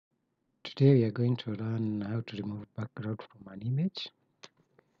Today we are going to learn how to remove background from an image.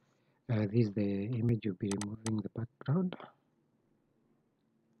 This is the image you'll be removing the background.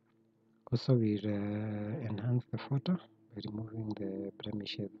 Also we'll enhance the photo by removing the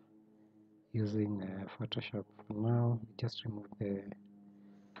blemishes using Photoshop. For now, we just remove the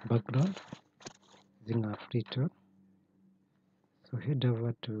background using our free tool. So head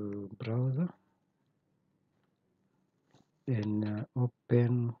over to browser and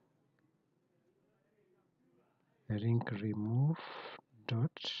open the link remove.bg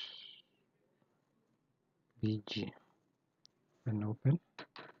and open.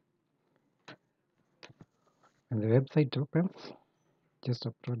 When the website opens, just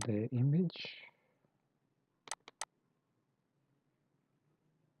upload the image.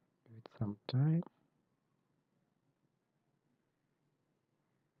 Give it some time.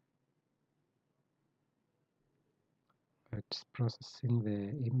 It's processing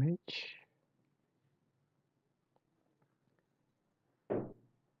the image.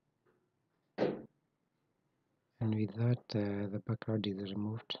 And with that, the background is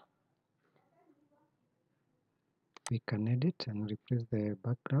removed. We can edit and replace the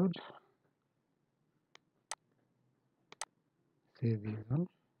background. Say this one.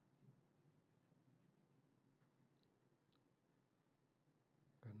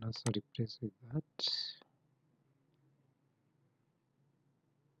 And also replace with that.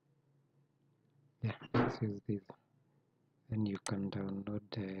 Yeah, let's use this. Then you can download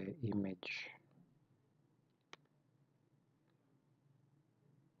the image.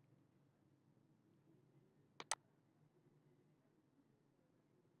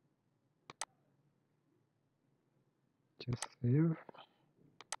 Just save.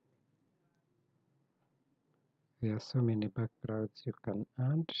 There are so many backgrounds you can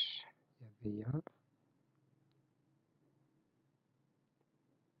add. Here they are.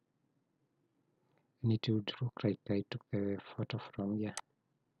 And it would look like I took the photo from here.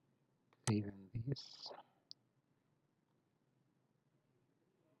 Even this.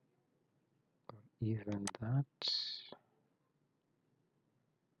 Or even that.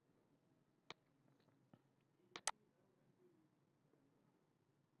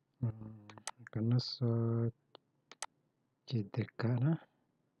 You can also change the color.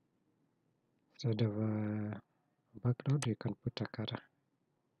 Instead of a background, you can put a color.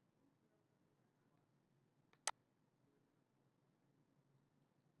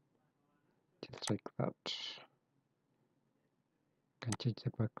 Just like that. You can change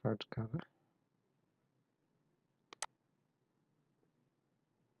the background color.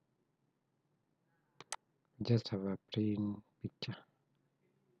 Just have a plain picture.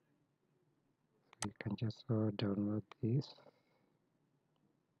 So you can just download this.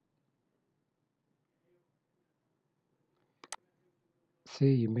 Say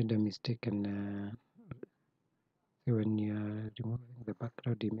you made a mistake and say when you are removing the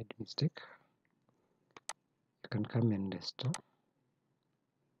background you made a mistake. You can come and restore.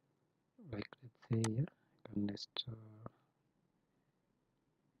 Like let's say here, you can restore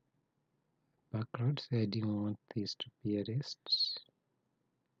background. Say I didn't want this to be erased.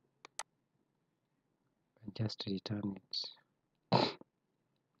 And just return it.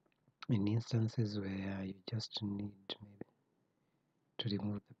 In instances where you just need maybe to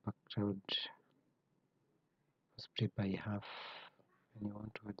remove the background possibly by half and you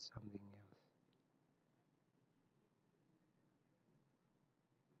want to add something else.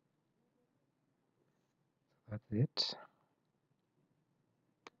 So that's it.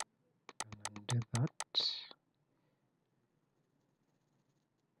 And undo that.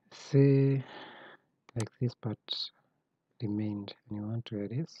 Say like this part remained and you want to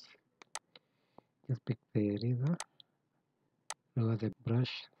erase, just pick the eraser, lower the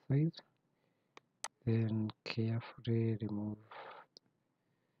brush size, then carefully remove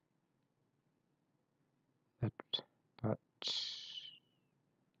that part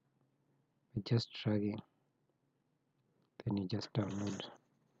by just dragging, then you just download.